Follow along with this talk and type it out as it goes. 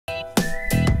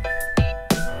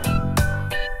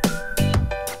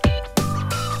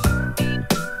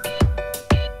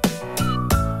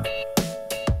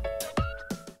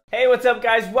what's up,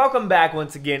 guys? Welcome back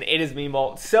once again. It is me,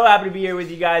 Molt. So happy to be here with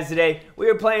you guys today. We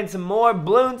are playing some more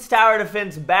Bloons Tower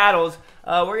Defense battles.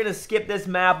 We're going to skip this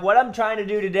map. What I'm trying to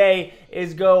do today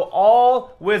is go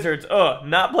all wizards.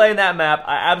 Not playing that map.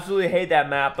 I absolutely hate that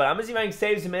map, but I'm going to see if I can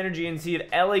save some energy and see if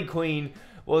Ellie Queen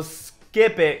will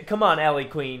skip it. Come on, Ellie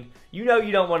Queen. You know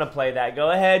you don't want to play that. Go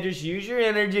ahead, just use your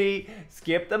energy.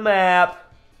 Skip the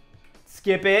map.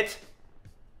 Skip it.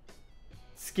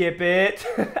 Skip it.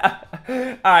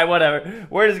 Alright, whatever.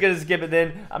 We're just going to skip it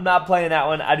then. I'm not playing that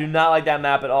one. I do not like that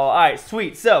map at all. Alright,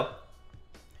 sweet. So,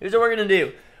 here's what we're going to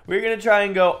do. We're going to try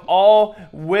and go all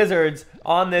wizards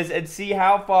on this and see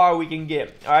how far we can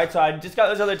get. Alright, so I just got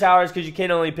those other towers because you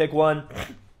can only pick one.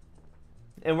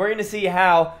 And we're going to see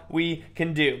how we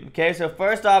can do. Okay, so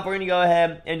first off, we're going to go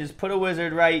ahead and just put a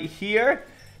wizard right here.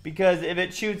 Because if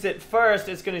it shoots it first,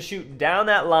 it's going to shoot down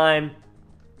that line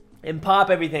and pop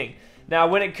everything. Now,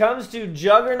 when it comes to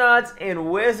juggernauts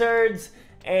and wizards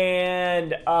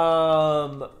and,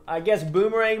 I guess,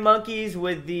 boomerang monkeys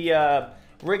with the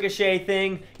ricochet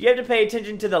thing, you have to pay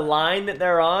attention to the line that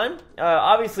they're on.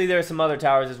 Obviously, there are some other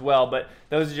towers as well, but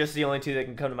those are just the only two that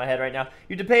can come to my head right now.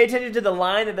 You have to pay attention to the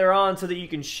line that they're on so that you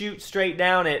can shoot straight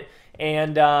down it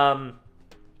and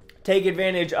take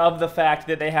advantage of the fact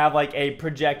that they have, like, a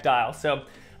projectile. So,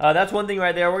 that's one thing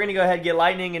right there. We're going to go ahead and get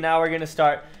lightning, and now we're going to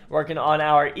start working on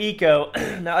our eco.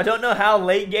 Now, I don't know how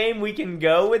late game we can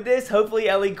go with this. Hopefully,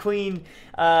 Ellie Queen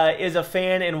is a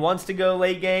fan and wants to go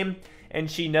late game, and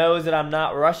she knows that I'm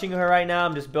not rushing her right now.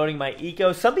 I'm just building my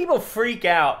eco. Some people freak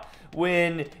out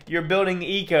when you're building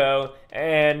eco,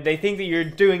 and they think that you're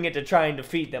doing it to try and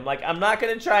defeat them. Like, I'm not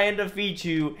going to try and defeat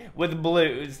you with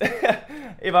blues.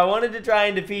 If I wanted to try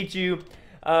and defeat you,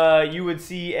 you would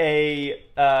see a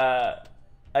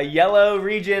yellow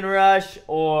regen rush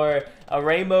or a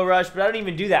rainbow rush, but I don't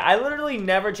even do that. I literally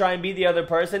never try and beat the other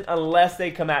person unless they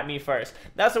come at me first.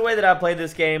 That's the way that I play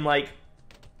this game. Like,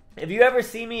 if you ever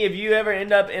see me, if you ever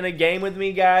end up in a game with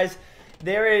me, guys,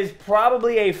 there is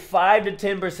probably a 5 to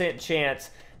 10%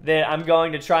 chance that I'm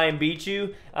going to try and beat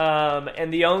you,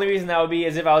 and the only reason that would be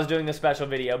is if I was doing a special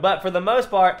video. But for the most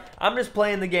part, I'm just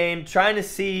playing the game, trying to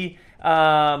see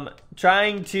how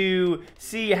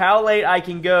late I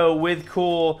can go with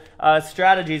cool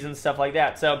strategies and stuff like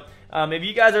that. So if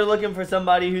you guys are looking for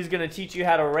somebody who's going to teach you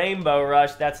how to rainbow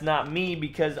rush, that's not me,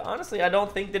 because honestly I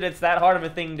don't think that it's that hard of a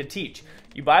thing to teach.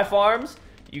 You buy farms,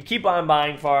 you keep on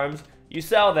buying farms, you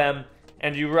sell them,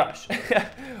 and you rush.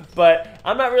 But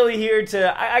I'm not really here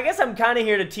to, I guess I'm kind of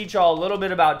here to teach y'all a little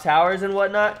bit about towers and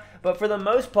whatnot, but for the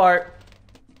most part,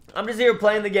 I'm just here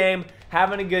playing the game,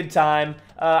 having a good time.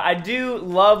 I do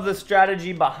love the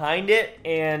strategy behind it,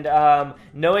 and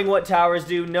knowing what towers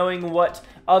do, knowing what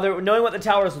the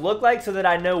towers look like, so that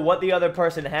I know what the other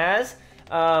person has.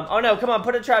 Oh no, come on,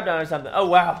 put a trap down or something. Oh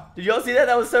wow, did y'all see that?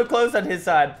 That was so close on his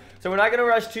side. So we're not gonna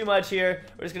rush too much here.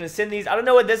 We're just gonna send these. I don't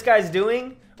know what this guy's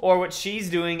doing or what she's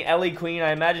doing. Ellie Queen.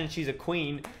 I imagine she's a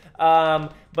queen.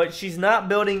 But she's not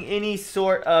building any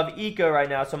sort of eco right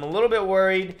now, so I'm a little bit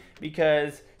worried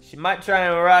because she might try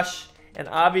and rush. And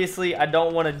obviously, I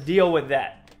don't want to deal with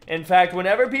that. In fact,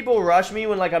 whenever people rush me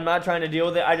when like I'm not trying to deal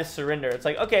with it, I just surrender. It's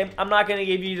like, okay, I'm not going to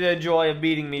give you the joy of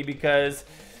beating me because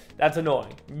that's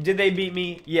annoying. Did they beat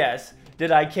me? Yes. Did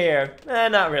I care?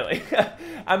 Not really.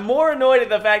 I'm more annoyed at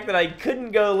the fact that I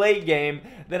couldn't go late game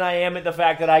than I am at the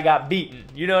fact that I got beaten.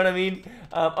 You know what I mean?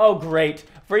 Oh, great.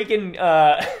 Freaking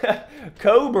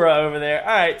Cobra over there. All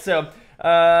right, so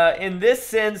in this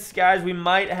sense, guys, we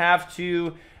might have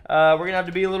to... we're going to have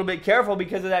to be a little bit careful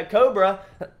because of that Cobra.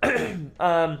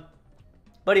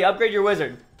 Buddy, upgrade your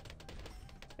wizard.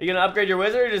 Are you going to upgrade your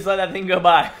wizard or just let that thing go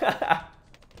by?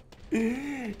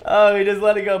 Oh, he just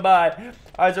let it go by.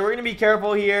 Alright, so we're going to be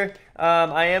careful here.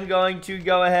 I am going to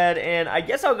go ahead and I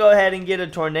guess I'll go ahead and get a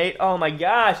tornado. Oh my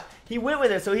gosh, he went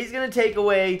with it. So he's going to take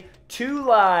away 2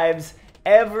 lives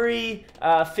every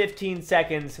 15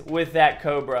 seconds with that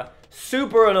Cobra.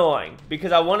 Super annoying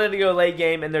because I wanted to go late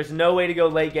game and there's no way to go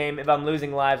late game if I'm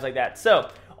losing lives like that. So,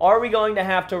 are we going to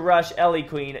have to rush Ellie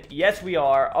Queen? Yes, we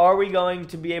are. Are we going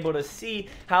to be able to see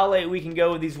how late we can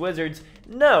go with these wizards?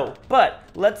 No, but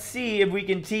let's see if we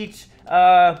can teach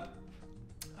her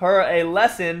a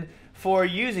lesson for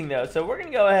using those. So we're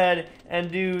going to go ahead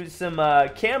and do some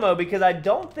camo because I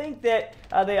don't think that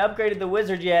they upgraded the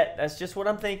wizard yet. That's just what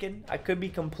I'm thinking. I could be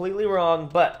completely wrong,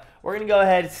 but we're going to go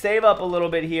ahead and save up a little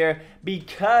bit here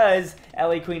because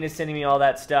Ellie Queen is sending me all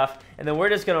that stuff. And then we're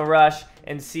just going to rush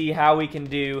and see how we can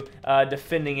do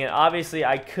defending it. Obviously,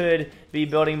 I could be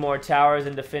building more towers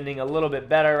and defending a little bit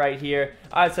better right here.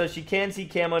 All right, so she can see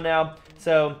camo now.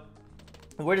 So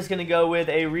we're just going to go with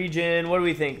a regen, what do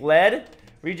we think, lead?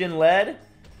 Regen lead?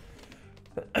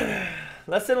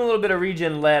 Let's send a little bit of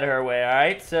regen lead her way, all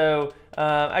right? So,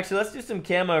 actually, let's do some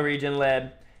camo regen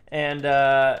lead and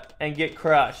get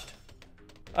crushed.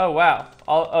 Oh, wow.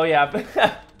 Oh,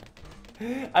 yeah.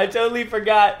 I totally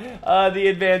forgot the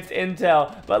advanced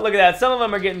intel. But look at that. Some of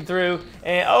them are getting through.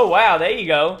 And, oh, wow. There you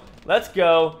go. Let's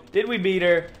go. Did we beat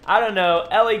her? I don't know.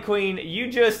 Ellie Queen,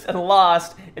 you just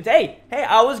lost. It's, hey,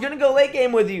 I was going to go late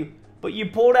game with you. But you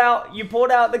pulled out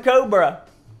the Cobra.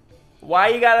 Why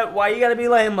you gotta be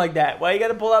lame like that? Why you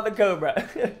gotta pull out the Cobra?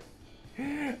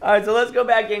 Alright, so let's go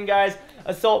back in, guys.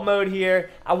 Assault mode here.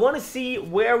 I want to see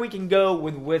where we can go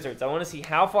with wizards. I want to see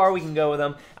how far we can go with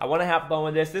them. I want to have fun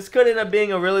with this. This could end up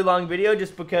being a really long video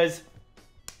just because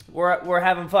we're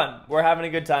having fun. We're having a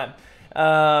good time.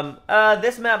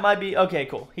 This map might be... Okay,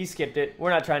 cool. He skipped it. We're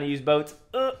not trying to use boats.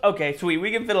 Okay, sweet. We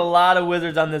can fit a lot of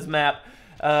wizards on this map.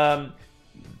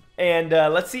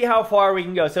 Let's see how far we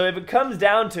can go. So if it comes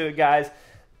down to it, guys,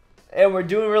 and we're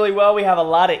doing really well, we have a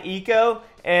lot of eco,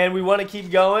 and we want to keep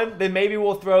going, then maybe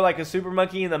we'll throw like a super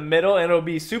monkey in the middle, and it'll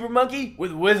be super monkey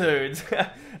with wizards.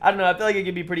 I don't know. I feel like it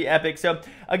could be pretty epic. So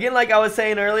again, like I was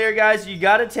saying earlier, guys, you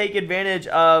got to take advantage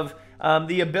of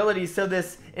the abilities. So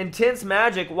this intense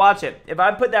magic, watch it. If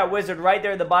I put that wizard right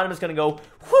there at the bottom, it's going to go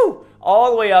whoo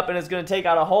all the way up, and it's going to take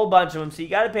out a whole bunch of them. So you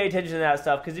got to pay attention to that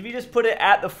stuff, because if you just put it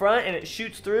at the front and it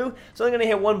shoots through, it's only going to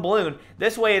hit one balloon.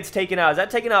 This way it's taking out, is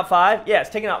that taking out 5? Yeah, it's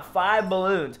taking out 5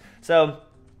 balloons. So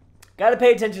got to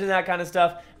pay attention to that kind of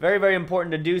stuff. Very, very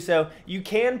important to do so. You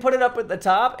can put it up at the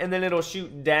top and then it'll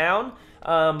shoot down,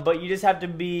 but you just have to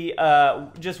be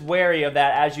just wary of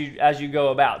that as you go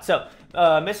about. So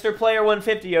Mr. Player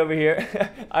 150 over here,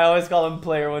 I always call him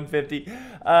Player 150,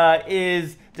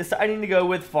 is deciding to go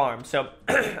with farm. So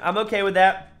I'm okay with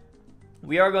that.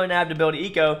 We are going to have to build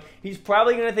eco. He's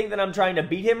probably going to think that I'm trying to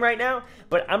beat him right now,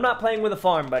 but I'm not playing with a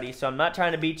farm, buddy, so I'm not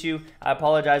trying to beat you. I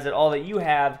apologize that all that you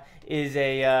have is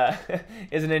a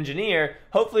is an engineer.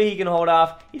 Hopefully he can hold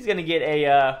off. He's going to get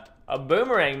a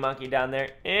boomerang monkey down there.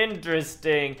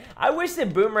 Interesting. I wish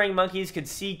that boomerang monkeys could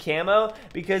see camo,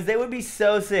 because they would be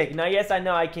so sick. Now, yes, I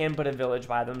know I can put a village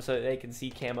by them so that they can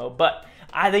see camo, but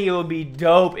I think it would be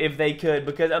dope if they could,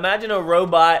 because imagine a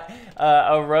robot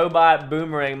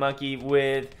boomerang monkey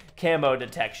with camo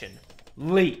detection.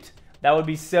 Leaked. That would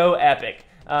be so epic.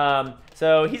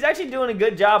 So he's actually doing a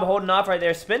good job holding off right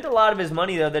there. Spent a lot of his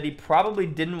money, though, that he probably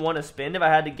didn't want to spend, if I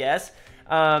had to guess.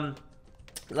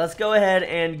 Let's go ahead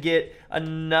and get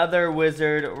another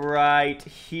wizard right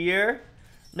here.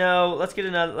 No, let's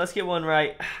get one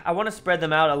right. I want to spread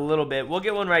them out a little bit. We'll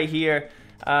get one right here,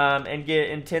 and get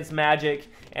intense magic,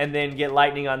 and then get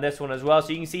lightning on this one as well. So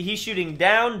you can see he's shooting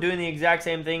down, doing the exact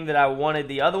same thing that I wanted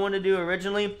the other one to do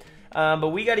originally. But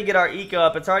we got to get our eco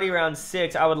up. It's already around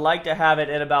 6. I would like to have it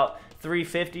at about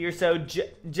 350 or so,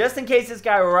 just in case this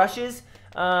guy rushes.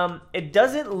 It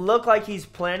doesn't look like he's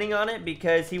planning on it,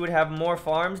 because he would have more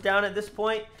farms down at this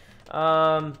point.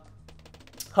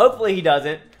 Hopefully he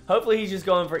doesn't. Hopefully he's just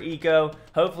going for eco.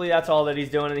 Hopefully that's all that he's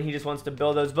doing, and he just wants to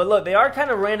build those. But look, they are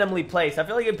kind of randomly placed. I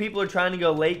feel like if people are trying to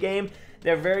go late game,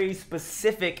 they're very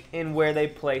specific in where they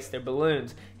place their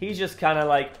balloons. He's just kind of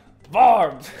like,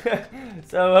 farms!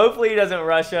 So hopefully he doesn't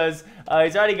rush us.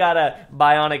 He's already got a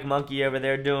bionic monkey over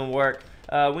there doing work.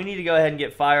 We need to go ahead and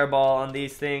get fireball on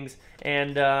these things,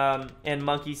 and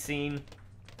monkey scene,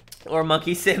 or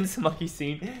monkey sims, monkey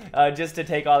scene, just to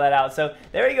take all that out. So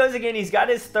there he goes again. He's got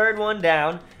his third one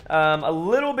down. A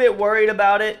little bit worried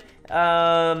about it.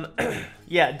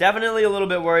 Yeah, definitely a little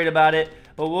bit worried about it.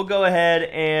 But we'll go ahead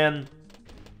and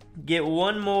get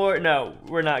one more. No,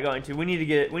 we're not going to. We need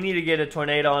to get a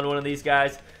tornado on one of these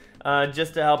guys,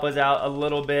 just to help us out a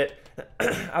little bit.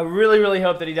 I really, really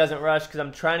hope that he doesn't rush, because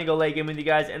I'm trying to go late game with you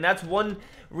guys, and that's one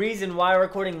reason why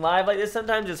recording live like this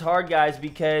sometimes is hard, guys,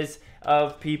 because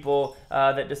of people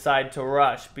that decide to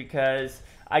rush. Because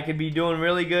I could be doing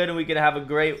really good, and we could have a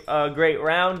great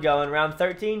round going. Round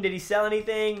 13, did he sell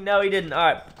anything? No, he didn't.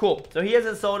 All right, cool. So he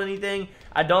hasn't sold anything.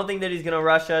 I don't think that he's going to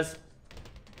rush us.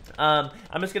 I'm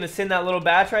just going to send that little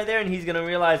batch right there, and he's going to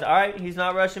realize, all right, he's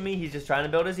not rushing me. He's just trying to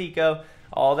build his eco.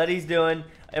 All that he's doing.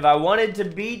 If I wanted to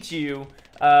beat you,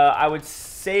 I would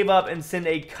save up and send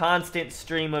a constant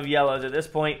stream of yellows. At this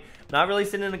point, I'm not really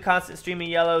sending a constant stream of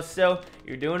yellows, so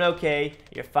you're doing okay.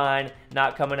 You're fine.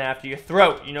 Not coming after your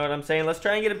throat. You know what I'm saying? Let's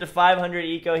try and get up to 500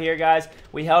 eco here, guys.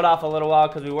 We held off a little while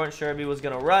because we weren't sure if he was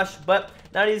going to rush, but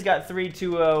now that he's got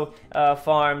 320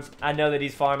 farms, I know that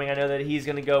he's farming. I know that he's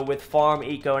going to go with farm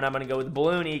eco, and I'm going to go with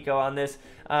balloon eco on this.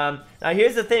 Now,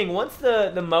 here's the thing. Once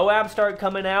the Moabs start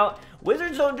coming out,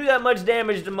 Wizards don't do that much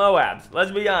damage to Moabs.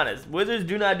 Let's be honest. Wizards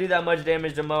do not do that much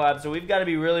damage to Moabs, so we've got to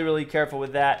be really, really careful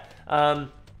with that.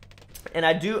 And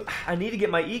I need to get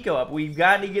my eco up. We've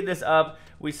got to get this up.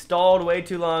 We stalled way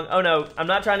too long. Oh no, I'm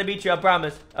not trying to beat you, I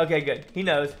promise. Okay, good. He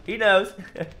knows. He knows.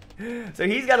 So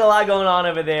he's got a lot going on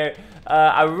over there.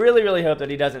 I really, really hope that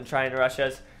he doesn't try and rush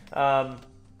us.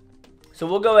 So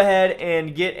we'll go ahead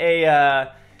and get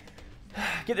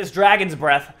this Dragon's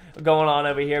Breath going on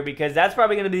over here, because that's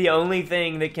probably going to be the only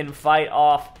thing that can fight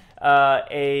off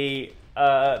a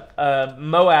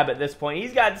Moab at this point.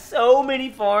 He's got so many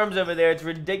farms over there, it's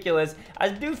ridiculous. I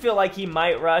do feel like he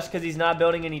might rush because he's not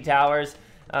building any towers.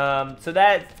 So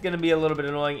that's going to be a little bit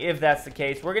annoying if that's the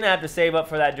case. We're going to have to save up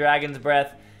for that Dragon's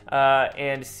Breath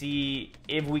and see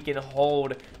if we can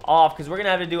hold off, because we're going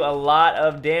to have to do a lot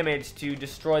of damage to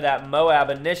destroy that Moab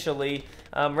initially.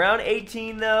 Round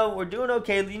 18 though, we're doing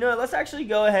okay. You know what, let's actually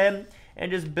go ahead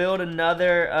and just build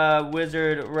another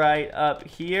wizard right up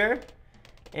here.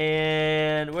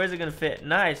 And where's it going to fit?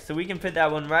 Nice. So we can fit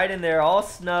that one right in there, all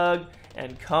snug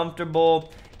and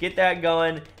comfortable. Get that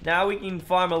going. Now we can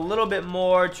farm a little bit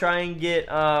more, try and get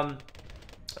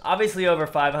obviously over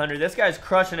 500. This guy's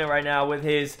crushing it right now with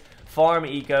his farm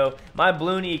eco. My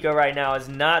balloon eco right now is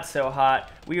not so hot.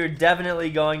 We are definitely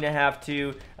going to have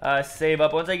to save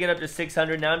up. Once I get up to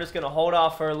 600, now I'm just going to hold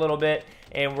off for a little bit,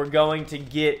 and we're going to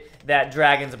get that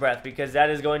Dragon's Breath, because that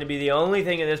is going to be the only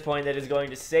thing at this point that is going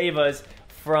to save us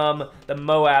from the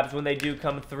Moabs when they do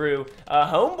come through.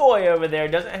 Homeboy over there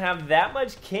doesn't have that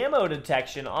much camo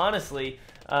detection, honestly.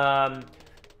 I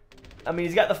mean,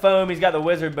 he's got the foam, he's got the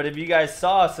wizard, but if you guys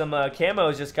saw, some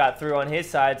camos just got through on his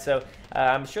side, so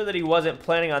I'm sure that he wasn't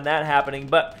planning on that happening.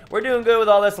 But we're doing good with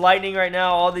all this lightning right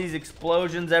now, all these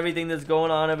explosions, everything that's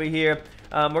going on over here.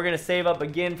 We're going to save up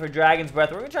again for Dragon's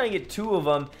Breath. We're going to try and get 2 of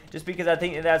them, just because I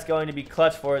think that that's going to be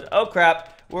clutch for us. Oh,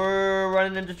 crap. We're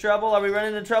running into trouble. Are we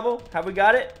running into trouble? Have we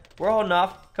got it? We're holding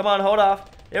off. Come on, hold off.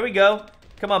 There we go.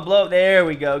 Come on, blow up. There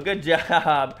we go. Good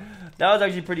job. That was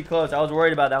actually pretty close. I was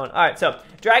worried about that one. All right, so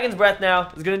Dragon's Breath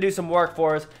now is going to do some work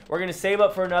for us. We're going to save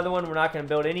up for another one. We're not going to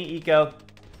build any eco.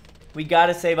 We got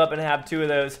to save up and have 2 of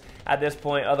those at this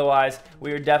point. Otherwise,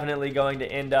 we are definitely going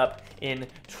to end up in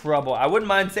trouble. I wouldn't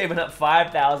mind saving up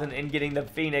 5,000 and getting the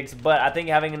Phoenix, but I think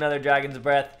having another Dragon's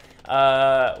Breath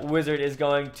wizard is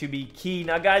going to be key.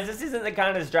 Now, guys, this isn't the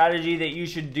kind of strategy that you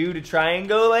should do to try and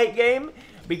go late game,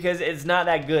 because it's not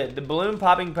that good. The balloon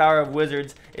popping power of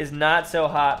wizards is not so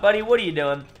hot. Buddy, what are you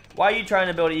doing? Why are you trying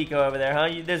to build eco over there, huh?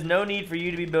 There's no need for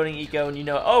you to be building eco, and you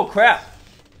know... Oh, crap!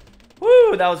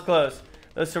 Woo, that was close.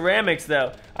 Those ceramics, though.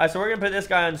 All right, so we're going to put this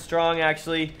guy on strong,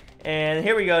 actually. And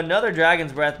here we go, another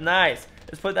Dragon's Breath. Nice.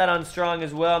 Let's put that on strong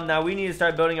as well. Now, we need to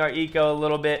start building our eco a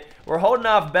little bit. We're holding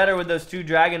off better with those 2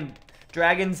 Dragon's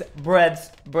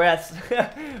breaths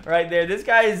right there. This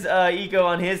guy's eco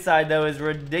on his side, though, is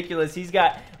ridiculous. He's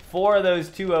got 4 of those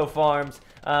 2-0 farms.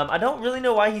 I don't really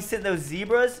know why he sent those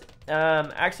zebras.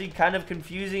 Actually, kind of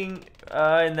confusing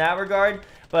in that regard.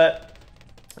 But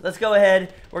let's go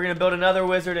ahead. We're going to build another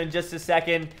wizard in just a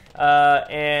second.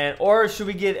 Or should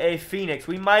we get a Phoenix?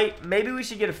 Maybe we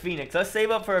should get a Phoenix. Let's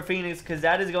save up for a Phoenix, because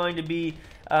that is going to be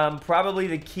probably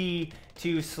the key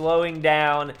to slowing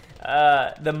down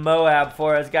the Moab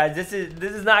for us, guys. This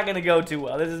is not going to go too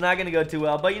well. This is not going to go too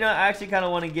well. But, you know, I actually kind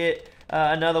of want to get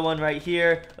another one right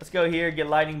here. Let's go here, get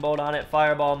lightning bolt on it,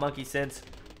 fireball, monkey sense.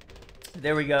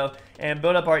 There we go. And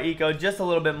build up our eco just a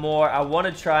little bit more. I want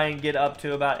to try and get up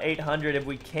to about 800 if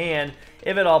we can,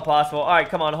 if at all possible. All right,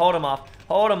 come on, hold him off.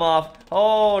 Hold him off.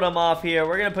 Hold him off here.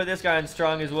 We're going to put this guy on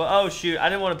strong as well. Oh, shoot. I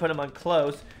didn't want to put him on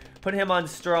close. Put him on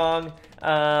strong.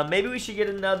 Maybe we should get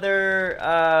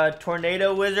another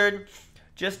tornado wizard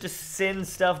just to send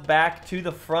stuff back to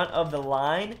the front of the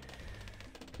line.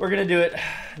 We're going to do it.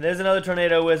 There's another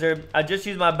tornado wizard. I just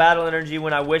used my battle energy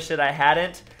when I wish that I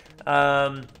hadn't.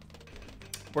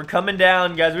 We're coming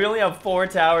down, guys. We only have 4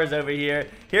 towers over here.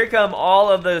 Here come all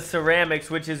of the ceramics,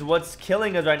 which is what's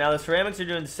killing us right now. The ceramics are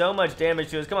doing so much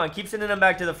damage to us. Come on, keep sending them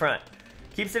back to the front.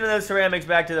 Keep sending those ceramics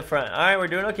back to the front. All right, we're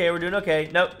doing okay. We're doing okay.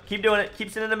 Nope, keep doing it. Keep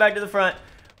sending them back to the front.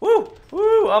 Woo!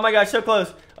 Woo! Oh my gosh, so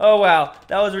close. Oh wow,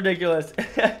 that was ridiculous.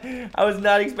 I was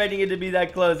not expecting it to be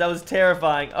that close. That was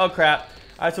terrifying. Oh crap.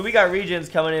 All right, so we got regions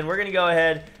coming in. We're going to go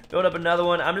ahead, build up another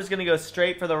one. I'm just going to go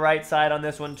straight for the right side on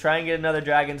this one. Try and get another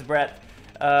Dragon's Breath.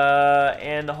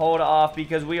 And hold off,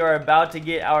 because we are about to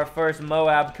get our first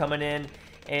Moab coming in,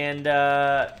 and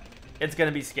it's going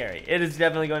to be scary. It is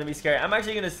definitely going to be scary. I'm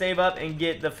actually going to save up and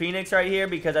get the Phoenix right here,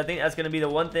 because I think that's going to be the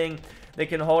one thing that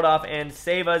can hold off and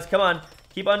save us. Come on,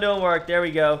 keep on doing work. There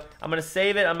we go. I'm going to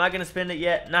save it. I'm not going to spend it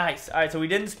yet. Nice. All right, so we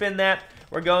didn't spend that.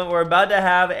 We're about to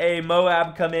have a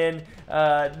Moab come in.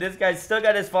 This guy's still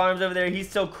got his farms over there. He's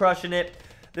still crushing it.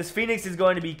 This Phoenix is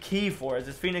going to be key for us.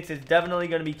 This Phoenix is definitely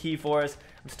going to be key for us.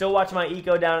 I'm still watching my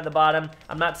eco down at the bottom.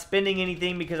 I'm not spending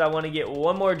anything because I want to get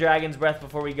one more Dragon's Breath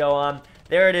before we go on.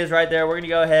 There it is right there. We're going to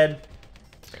go ahead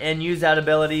and use that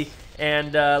ability.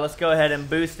 And let's go ahead and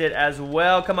boost it as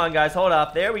well. Come on, guys. Hold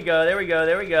off. There we go. There we go.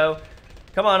 There we go.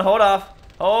 Come on. Hold off.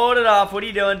 Hold it off. What are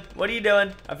you doing? What are you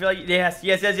doing? I feel like, yes,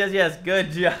 yes, yes, yes, yes.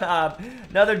 Good job.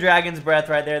 Another Dragon's Breath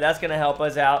right there. That's going to help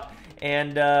us out.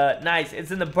 And nice. It's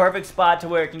in the perfect spot to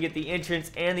where it can get the entrance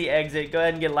and the exit. Go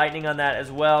ahead and get lightning on that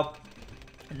as well.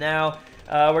 Now,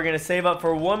 we're going to save up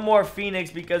for one more Phoenix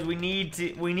because we need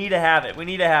to have it. We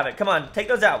need to have it. Come on. Take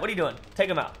those out. What are you doing? Take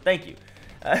them out. Thank you.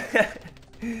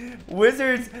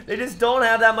 Wizards, they just don't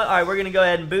have that much. All right, we're going to go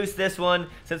ahead and boost this one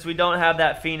since we don't have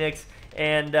that Phoenix.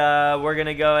 And we're going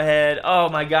to go ahead. Oh,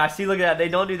 my gosh. See, look at that. They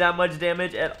don't do that much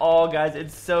damage at all, guys.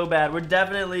 It's so bad. We're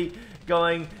definitely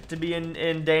going to be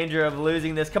in danger of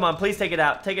losing this. Come on, please take it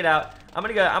out. Take it out. I'm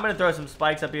going to throw some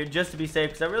spikes up here just to be safe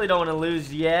because I really don't want to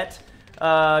lose yet.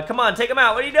 Come on, take them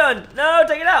out. What are you doing? No,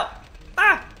 take it out.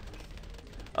 Ah!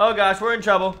 Oh, gosh. We're in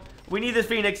trouble. We need this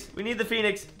Phoenix. We need the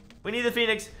Phoenix. We need the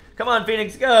Phoenix. Come on,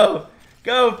 Phoenix, go.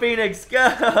 Go, Phoenix,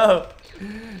 go.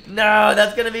 No,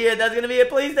 that's going to be it. That's going to be it.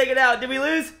 Please take it out. Did we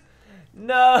lose?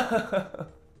 No.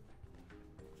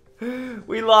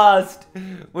 We lost.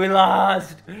 We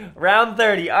lost. Round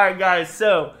 30. All right, guys.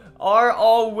 So, are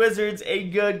all wizards a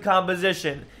good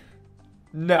composition?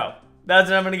 No. That's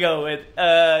what I'm going to go with.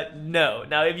 No.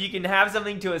 Now, if you can have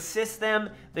something to assist them,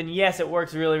 then yes, it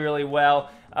works really, really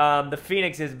well. The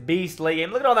Phoenix is beast late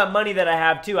game. Look at all that money that I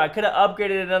have, too. I could have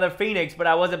upgraded another Phoenix, but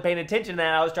I wasn't paying attention to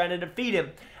that. I was trying to defeat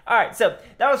him. All right, so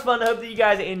that was fun. I hope that you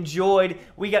guys enjoyed.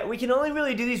 We can only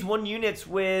really do these 1 units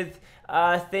with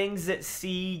things that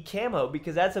see camo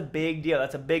because that's a big deal.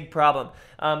 That's a big problem.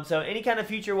 So any kind of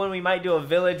future one, we might do a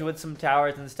village with some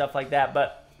towers and stuff like that,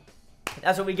 but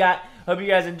that's what we got. Hope you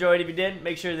guys enjoyed. If you did,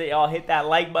 make sure that y'all hit that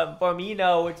like button for me. You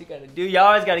know what you got to do. You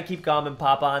always got to keep calm and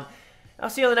pop on. I'll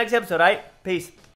see you on the next episode, all right? Peace.